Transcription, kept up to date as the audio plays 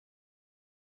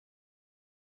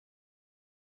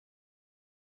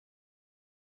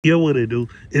Yo, what it do?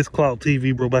 It's Clout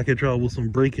TV, bro. Back at y'all with some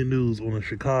breaking news on a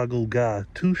Chicago guy,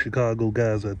 two Chicago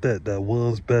guys at that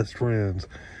was best friends.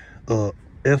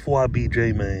 FYB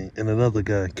J-Man and another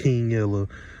guy, King Yella.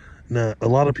 Now, a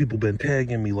lot of people been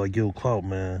tagging me like, yo, Clout,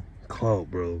 man. Clout,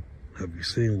 bro. Have you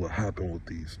seen what happened with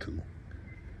these two?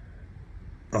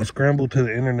 I scrambled to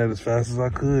the internet as fast as I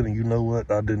could, and you know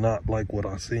what? I did not like what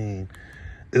I seen.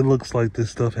 It looks like this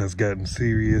stuff has gotten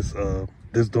serious.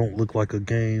 This don't look like a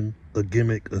game, a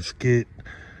gimmick, a skit,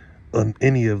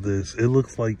 any of this. It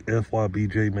looks like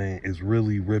FYB J-Man is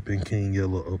really ripping King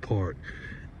Yella apart.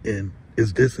 And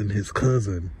is dissing his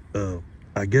cousin.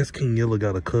 I guess King Yella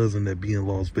got a cousin that be in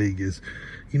Las Vegas.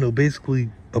 You know, basically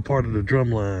a part of the drum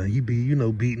line. He be, you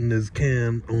know, beating his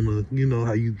can on the, you know,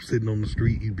 how you sitting on the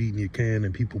street, you beating your can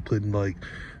and people putting like,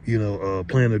 you know,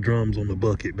 playing the drums on the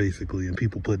bucket basically, and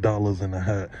people put dollars in the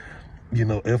hat. You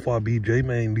know, FYB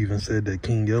J-Man even said that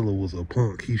King Yella was a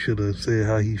punk. He should have said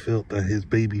how he felt at his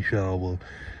baby shower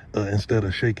instead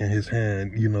of shaking his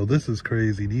hand. You know, this is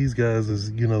crazy. These guys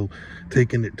is, you know,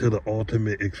 taking it to the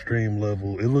ultimate extreme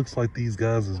level. It looks like these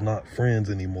guys is not friends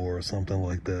anymore or something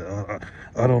like that.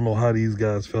 I don't know how these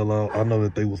guys fell out. I know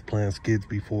that they was playing skits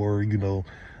before, you know,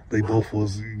 they both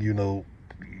was, you know,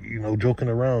 joking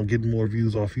around, getting more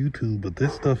views off YouTube, but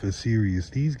this stuff is serious.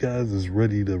 These guys is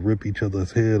ready to rip each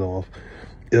other's head off.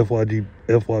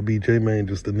 FYB J-Man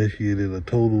just initiated a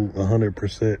total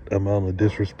 100% amount of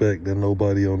disrespect that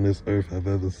nobody on this earth have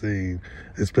ever seen,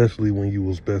 especially when you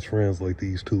was best friends like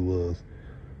these two was.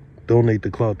 Donate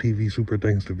to Clout TV Super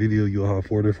Thanks to video. You'll have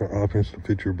 4 different options to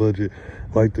fit your budget.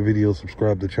 Like the video,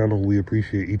 subscribe to the channel. We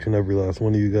appreciate each and every last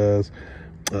one of you guys.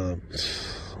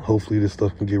 Hopefully this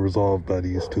stuff can get resolved by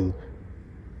these two.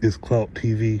 It's Clout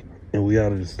TV, and we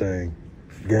out of this thing.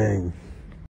 Gang.